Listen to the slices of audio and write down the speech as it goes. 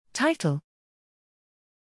Title: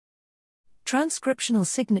 Transcriptional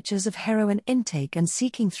signatures of heroin intake and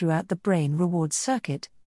seeking throughout the brain reward circuit.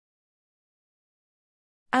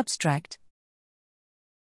 Abstract: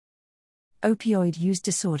 Opioid use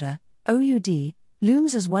disorder, OUD,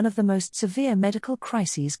 looms as one of the most severe medical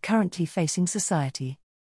crises currently facing society.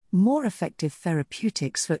 More effective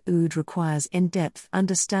therapeutics for OUD requires in-depth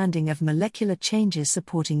understanding of molecular changes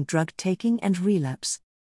supporting drug taking and relapse.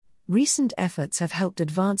 Recent efforts have helped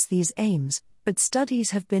advance these aims, but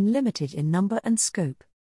studies have been limited in number and scope.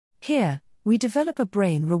 Here, we develop a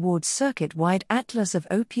brain reward circuit-wide atlas of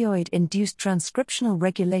opioid-induced transcriptional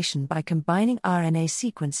regulation by combining RNA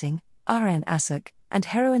sequencing, RNA-seq, and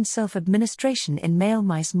heroin self-administration in male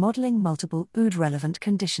mice modeling multiple OUD-relevant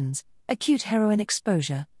conditions: acute heroin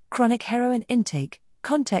exposure, chronic heroin intake,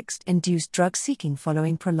 context-induced drug seeking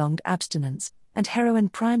following prolonged abstinence, and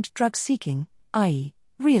heroin-primed drug seeking, i.e.,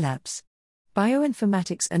 relapse.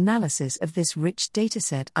 Bioinformatics analysis of this rich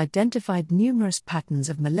dataset identified numerous patterns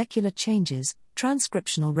of molecular changes,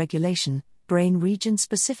 transcriptional regulation, brain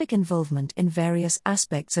region-specific involvement in various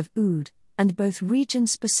aspects of OUD, and both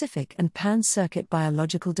region-specific and pan-circuit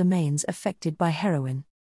biological domains affected by heroin.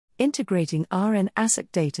 Integrating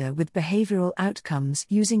RNA-seq data with behavioral outcomes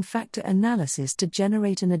using factor analysis to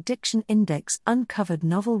generate an addiction index uncovered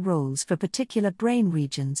novel roles for particular brain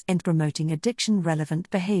regions in promoting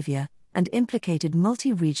addiction-relevant behavior, and implicated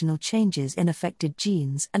multi-regional changes in affected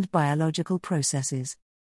genes and biological processes.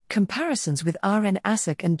 Comparisons with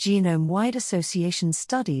RNA-seq and genome-wide association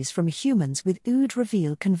studies from humans with OUD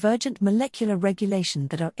reveal convergent molecular regulation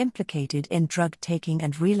that are implicated in drug taking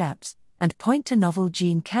and relapse, and point to novel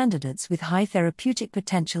gene candidates with high therapeutic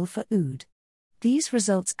potential for OUD. These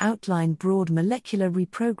results outline broad molecular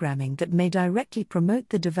reprogramming that may directly promote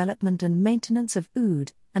the development and maintenance of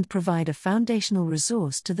OUD, and provide a foundational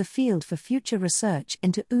resource to the field for future research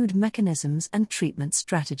into OUD mechanisms and treatment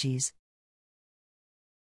strategies.